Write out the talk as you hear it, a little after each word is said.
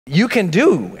you can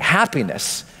do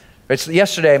happiness.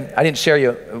 Yesterday, I didn't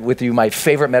share with you my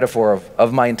favorite metaphor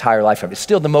of my entire lifetime. It's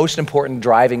still the most important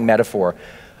driving metaphor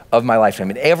of my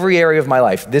lifetime. In every area of my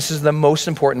life, this is the most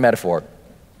important metaphor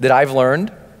that I've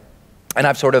learned and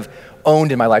I've sort of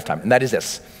owned in my lifetime, and that is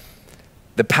this.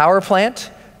 The power plant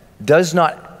does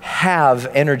not have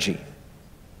energy.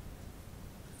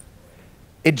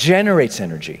 It generates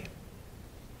energy.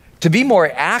 To be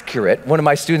more accurate, one of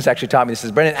my students actually taught me this. He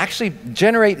says, Brendon, actually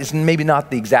generate is maybe not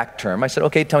the exact term. I said,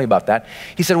 okay, tell me about that.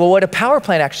 He said, well, what a power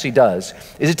plant actually does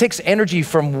is it takes energy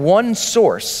from one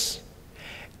source,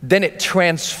 then it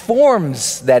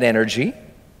transforms that energy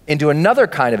into another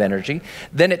kind of energy,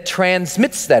 then it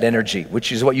transmits that energy,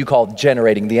 which is what you call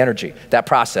generating the energy. That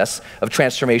process of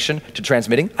transformation to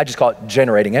transmitting, I just call it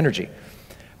generating energy.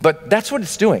 But that's what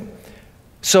it's doing.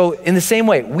 So in the same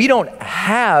way, we don't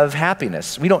have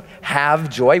happiness, we don't have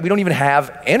joy, we don't even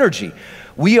have energy.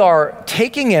 We are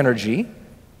taking energy,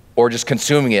 or just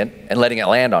consuming it and letting it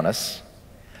land on us,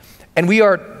 and we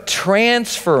are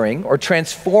transferring or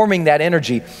transforming that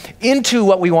energy into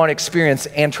what we want to experience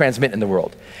and transmit in the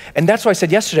world. And that's why I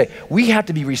said yesterday, we have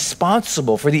to be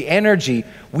responsible for the energy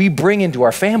we bring into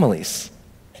our families.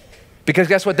 Because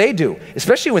guess what they do?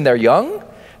 Especially when they're young,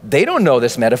 they don't know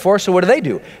this metaphor, so what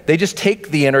do? They just take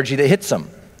the energy that hits them.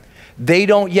 They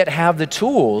don't yet have the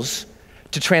tools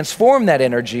to transform that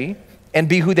energy and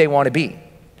be who they want to be.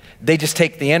 They just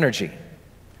take the energy.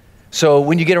 So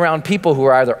when you get around people who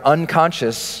are either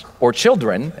unconscious or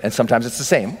children, and sometimes it's the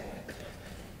same,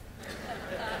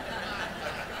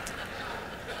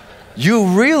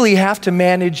 you really have to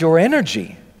manage your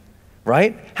energy.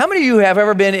 Right? How many of you have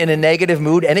ever been in a negative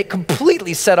mood and it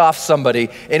completely set off somebody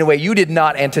in a way you did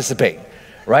not anticipate,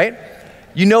 right?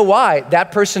 You know why?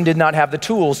 That person did not have the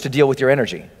tools to deal with your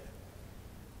energy.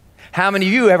 How many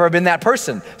of you have ever been that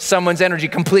person? Someone's energy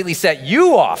completely set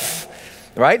you off,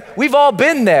 right? We've all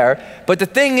been there, but the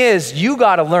thing is, you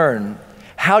gotta learn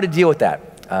how to deal with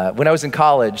that. When I was in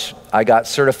college, I got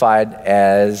certified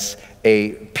as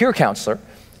a peer counselor,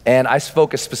 and I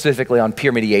focused specifically on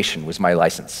peer mediation was my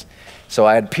license. So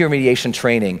I had peer mediation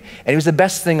training, and it was the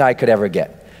best thing I could ever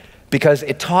get because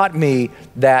it taught me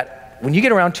that when you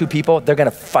get around two people, they're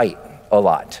gonna fight a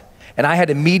lot. And I had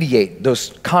to mediate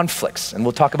those conflicts, and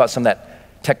we'll talk about some of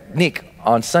that technique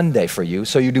on Sunday for you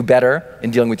so you do better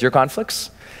in dealing with your conflicts.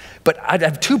 But I'd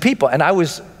have two people, and I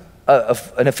was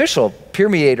an official peer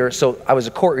mediator, so I was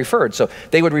a court referred, so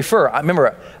they would refer. I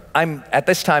remember, I'm at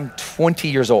this time 20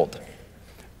 years old,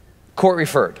 court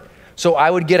referred. So I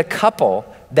would get a couple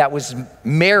that was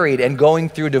married and going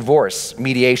through divorce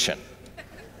mediation.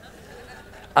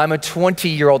 I'm a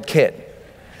 20-year-old kid.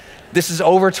 This is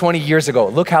over 20 years ago.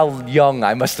 Look how young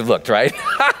I must have looked, right?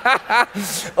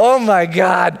 Oh my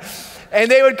God. And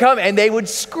they would come and they would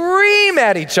scream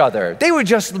at each other. They would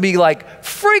just be like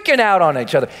freaking out on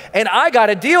each other. And I got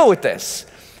to deal with this.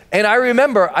 And I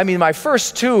remember, my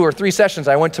first 2 or 3 sessions,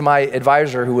 I went to my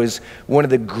advisor who was one of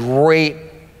the great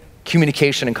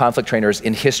communication and conflict trainers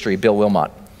in history, Bill Wilmot,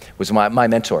 was my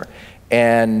mentor.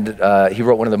 And he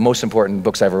wrote one of the most important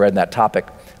books I ever read in that topic.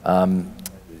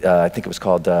 I think it was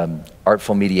called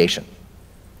Artful Mediation.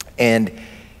 And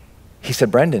he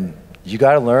said, Brendon, you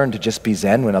gotta learn to just be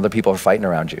zen when other people are fighting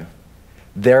around you.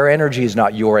 Their energy is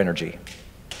not your energy.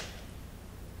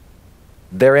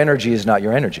 Their energy is not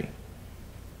your energy.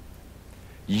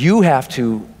 You have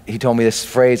to, he told me this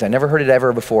phrase, I never heard it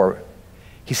ever before.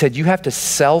 He said, you have to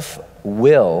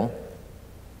self-will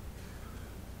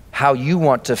how you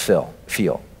want to feel.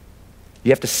 You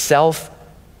have to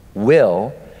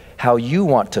self-will how you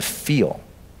want to feel.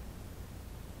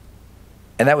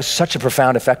 And that was such a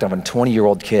profound effect on a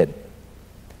 20-year-old kid.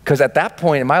 Because at that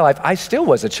point in my life, I still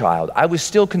was a child. I was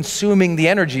still consuming the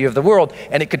energy of the world,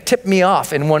 and it could tip me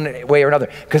off in one way or another.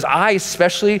 Because I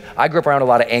grew up around a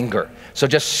lot of anger. So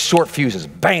just short fuses,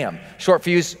 bam. Short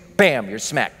fuse, bam, you're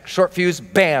smacked. Short fuse,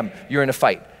 bam, you're in a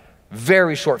fight.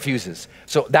 Very short fuses.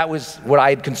 So that was what I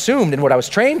had consumed and what I was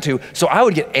trained to. So I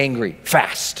would get angry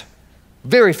fast,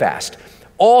 very fast.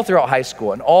 All throughout high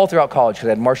school and all throughout college, because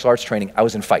I had martial arts training, I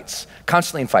was in fights,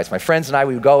 constantly in fights. My friends and I,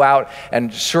 we would go out,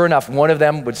 and sure enough, one of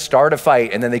them would start a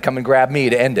fight, and then they'd come and grab me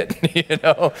to end it, you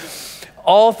know?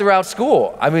 All throughout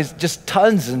school, I mean, just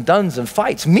tons and tons of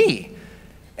fights, me.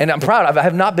 And I'm proud, I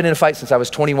have not been in a fight since I was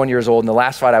 21 years old, and the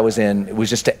last fight I was in, it was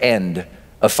just to end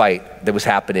a fight that was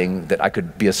happening that I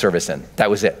could be of service in. That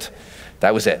was it.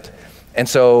 That was it. And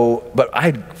so, but I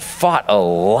had fought a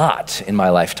lot in my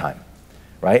lifetime,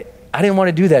 right? I didn't want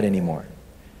to do that anymore.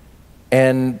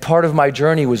 And part of my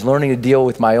journey was learning to deal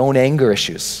with my own anger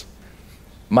issues,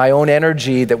 my own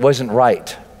energy that wasn't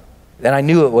right. And I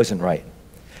knew it wasn't right.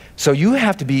 So you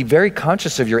have to be very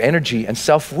conscious of your energy and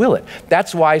self-will it.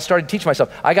 That's why I started teaching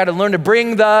myself, I got to learn to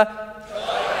bring the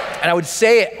joy. And I would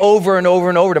say it over and over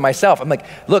and over to myself. I'm like,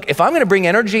 look, if I'm going to bring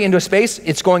energy into a space,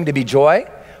 it's going to be joy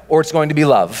or it's going to be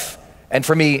love. And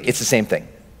for me, it's the same thing.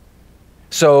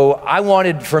 So I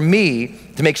wanted for me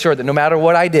to make sure that no matter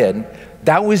what I did,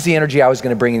 that was the energy I was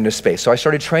going to bring into space. So I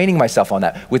started training myself on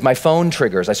that with my phone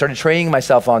triggers. I started training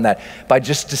myself on that by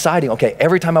just deciding, okay,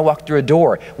 every time I walk through a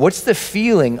door, what's the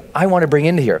feeling I want to bring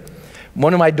into here?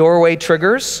 One of my doorway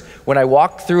triggers, when I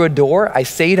walk through a door, I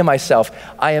say to myself,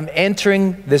 I am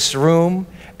entering this room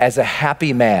as a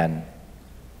happy man,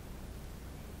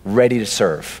 ready to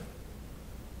serve.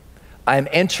 I am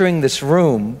entering this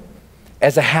room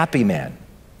as a happy man,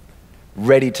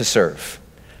 ready to serve.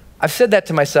 I've said that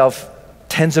to myself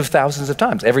tens of thousands of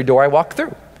times, every door I walk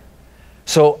through.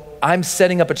 So I'm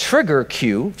setting up a trigger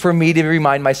cue for me to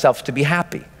remind myself to be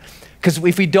happy. Because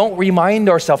if we don't remind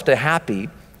ourselves to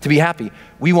be happy,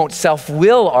 we won't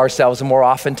self-will ourselves more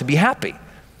often to be happy.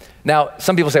 Now,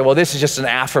 some people say, well, this is just an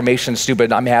affirmation,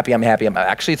 stupid, I'm happy.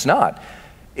 Actually, it's not.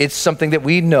 It's something that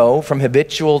we know from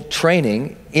habitual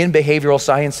training in behavioral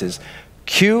sciences.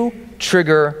 Cue,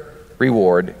 trigger,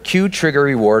 reward, cue, trigger,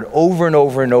 reward, over and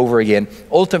over and over again.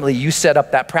 Ultimately, you set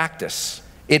up that practice.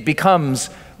 It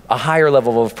becomes a higher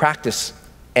level of practice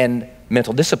and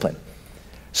mental discipline.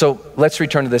 So let's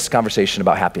return to this conversation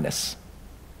about happiness.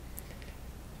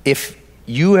 If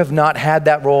you have not had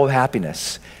that role of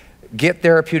happiness, get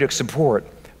therapeutic support,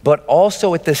 but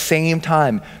also at the same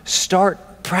time,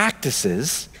 start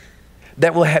practices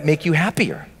that will make you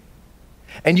happier.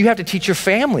 And you have to teach your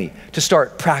family to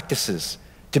start practices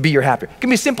to be your happier. It can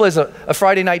be as simple as a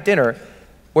Friday night dinner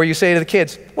where you say to the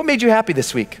kids, what made you happy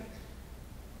this week?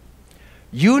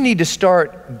 You need to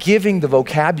start giving the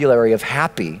vocabulary of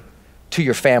happy to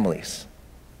your families.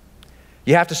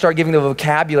 You have to start giving the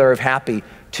vocabulary of happy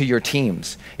to your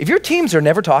teams. If your teams are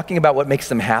never talking about what makes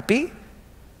them happy,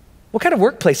 what kind of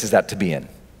workplace is that to be in?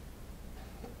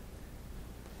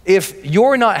 If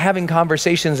you're not having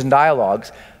conversations and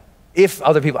dialogues, if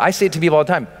other people, I say it to people all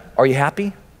the time, are you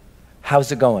happy?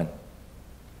 How's it going?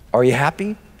 Are you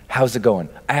happy? How's it going?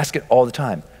 I ask it all the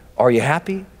time. Are you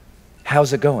happy?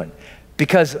 How's it going?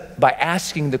 Because by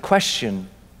asking the question,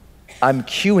 I'm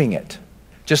cueing it.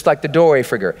 Just like the doorway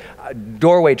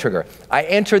trigger. I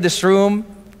enter this room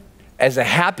as a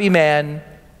happy man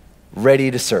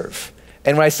ready to serve.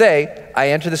 And when I say I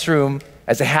enter this room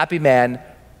as a happy man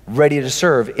ready to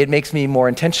serve, it makes me more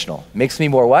intentional. Makes me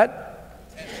more what?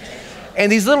 And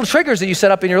these little triggers that you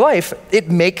set up in your life, it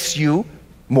makes you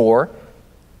more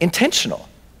intentional.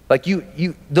 Like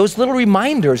those little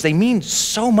reminders, they mean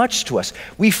so much to us.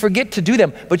 We forget to do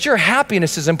them, but your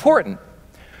happiness is important.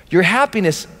 Your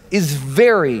happiness is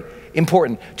very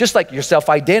important. Just like your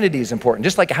self-identity is important,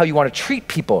 just like how you want to treat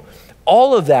people.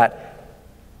 All of that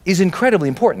is incredibly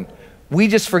important. We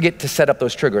just forget to set up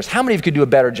those triggers. How many of you could do a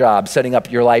better job setting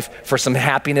up your life for some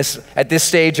happiness at this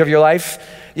stage of your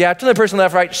life? Yeah, to the person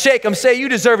left, right, shake them, say you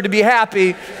deserve to be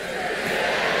happy.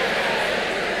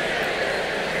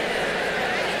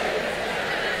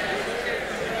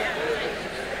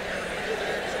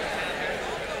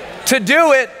 To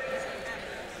do it,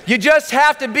 you just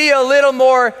have to be a little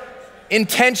more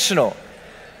intentional.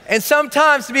 And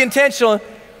sometimes to be intentional,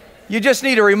 you just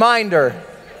need a reminder.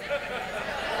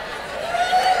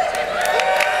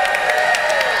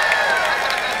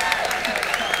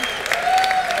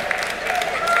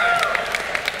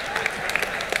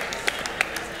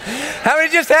 How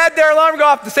many just had their alarm go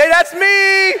off to say, that's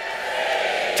me?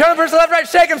 Turn the person left, right,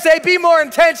 shake them, say, be more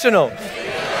intentional.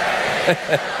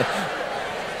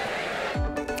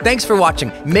 Thanks for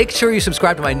watching. Make sure you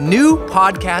subscribe to my new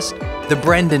podcast, The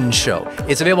Brendon Show.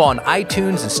 It's available on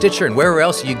iTunes and Stitcher and wherever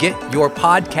else you get your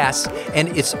podcasts.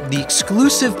 And it's the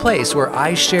exclusive place where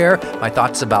I share my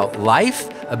thoughts about life,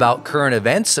 about current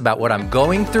events, about what I'm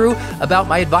going through, about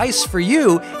my advice for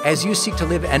you as you seek to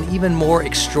live an even more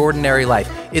extraordinary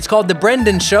life. It's called The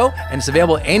Brendon Show, and it's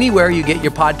available anywhere you get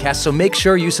your podcasts, so make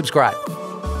sure you subscribe.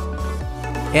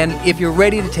 And if you're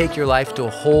ready to take your life to a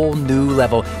whole new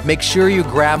level, make sure you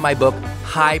grab my book,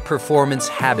 High Performance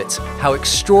Habits, How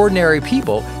Extraordinary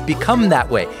People Become That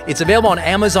Way. It's available on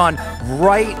Amazon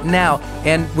right now.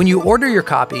 And when you order your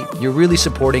copy, you're really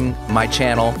supporting my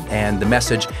channel and the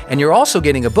message. And you're also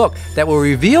getting a book that will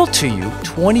reveal to you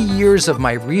 20 years of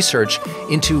my research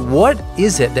into what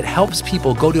is it that helps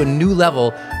people go to a new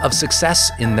level of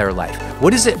success in their life.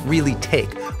 What does it really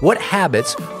take? What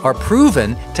habits are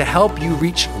proven to help you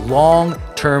reach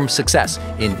long-term success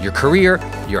in your career,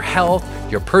 your health,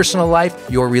 your personal life,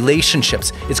 your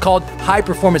relationships. It's called High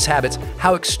Performance Habits,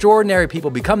 How Extraordinary People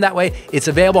Become That Way. It's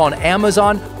available on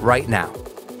Amazon right now.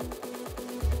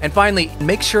 And finally,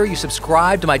 make sure you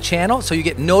subscribe to my channel so you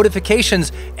get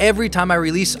notifications every time I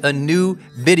release a new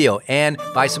video. And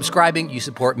by subscribing, you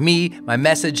support me, my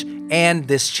message, and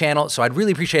this channel. So I'd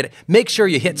really appreciate it. Make sure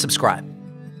you hit subscribe.